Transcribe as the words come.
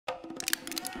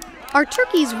Are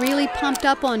turkeys really pumped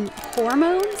up on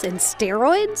hormones and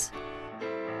steroids?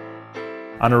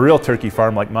 On a real turkey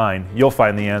farm like mine, you'll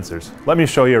find the answers. Let me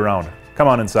show you around. Come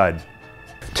on inside.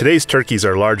 Today's turkeys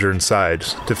are larger in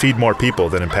size to feed more people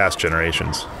than in past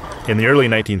generations. In the early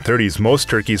 1930s, most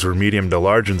turkeys were medium to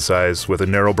large in size with a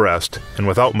narrow breast and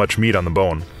without much meat on the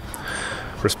bone.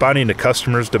 Responding to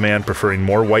customers' demand preferring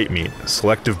more white meat,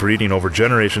 selective breeding over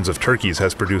generations of turkeys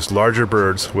has produced larger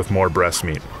birds with more breast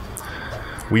meat.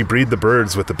 We breed the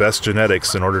birds with the best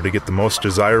genetics in order to get the most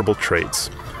desirable traits.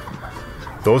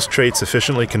 Those traits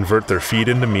efficiently convert their feed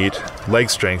into meat, leg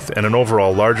strength, and an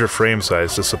overall larger frame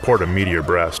size to support a meatier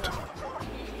breast.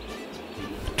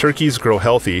 Turkeys grow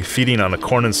healthy, feeding on a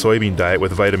corn and soybean diet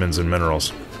with vitamins and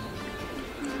minerals.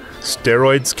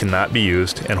 Steroids cannot be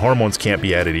used, and hormones can't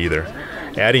be added either.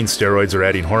 Adding steroids or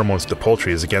adding hormones to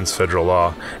poultry is against federal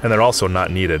law, and they're also not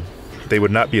needed. They would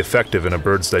not be effective in a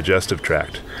bird's digestive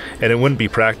tract, and it wouldn't be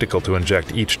practical to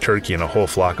inject each turkey in a whole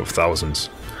flock of thousands.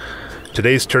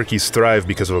 Today's turkeys thrive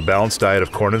because of a balanced diet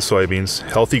of corn and soybeans,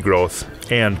 healthy growth,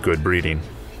 and good breeding.